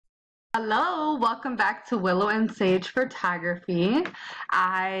Hello, welcome back to Willow and Sage Photography.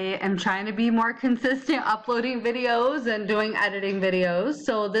 I am trying to be more consistent uploading videos and doing editing videos.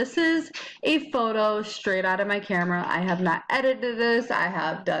 So this is a photo straight out of my camera. I have not edited this. I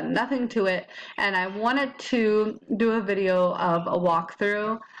have done nothing to it. And I wanted to do a video of a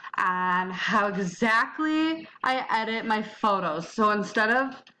walkthrough on how exactly I edit my photos. So instead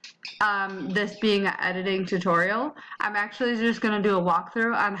of this being an editing tutorial, I'm actually just going to do a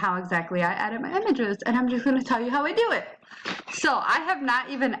walkthrough on how exactly I edit my images, and I'm just going to tell you how I do it. So I have not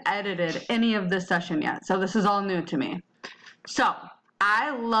even edited any of this session yet, so this is all new to me. So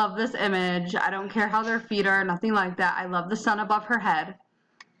I love this image. I don't care how their feet are, nothing like that. I love the sun above her head.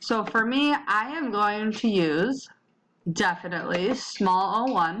 So for me, I am going to use definitely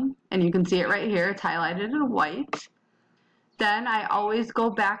SMAL 01, and you can see it right here. It's highlighted in white. Then I always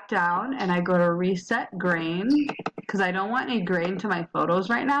go back down and I go to reset grain because I don't want any grain to my photos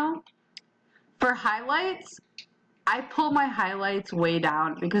right now. For highlights, I pull my highlights way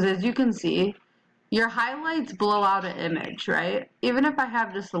down because as you can see, your highlights blow out an image, right? Even if I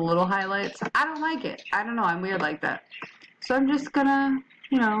have just a little highlights, I don't like it. I don't know, I'm weird like that. So I'm just gonna,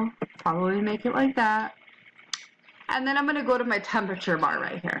 probably make it like that. And then I'm gonna go to my temperature bar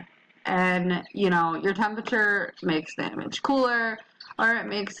right here. And your temperature makes the image cooler or it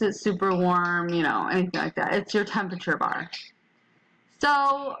makes it super warm, anything like that. It's your temperature bar.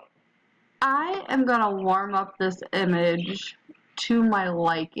 So I am gonna warm up this image to my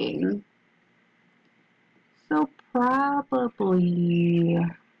liking. So probably,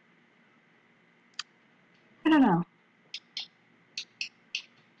 I don't know.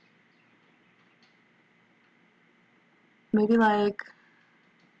 Maybe like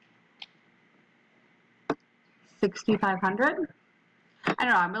 6,500? I don't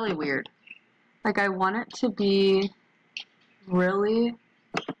know, I'm really weird. Like I want it to be really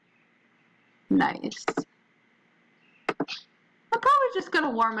nice. I'm probably just gonna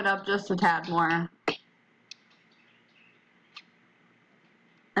warm it up just a tad more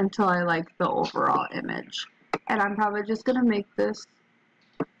until I like the overall image. And I'm probably just gonna make this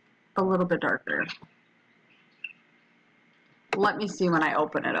a little bit darker. Let me see when I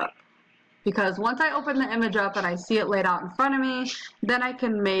open it up. Because once I open the image up and I see it laid out in front of me, then I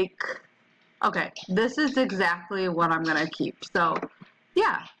can make, okay, this is exactly what I'm going to keep. So,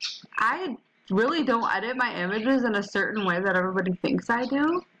 yeah, I really don't edit my images in a certain way that everybody thinks I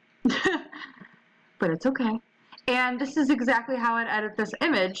do. But it's okay. And this is exactly how I'd edit this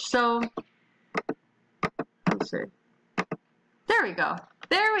image. So, let's see. There we go.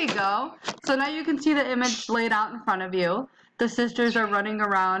 There we go. So now you can see the image laid out in front of you. The sisters are running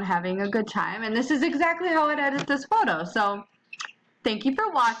around having a good time, and this is exactly how I'd edit this photo. So thank you for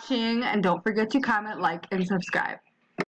watching, and don't forget to comment, like, and subscribe.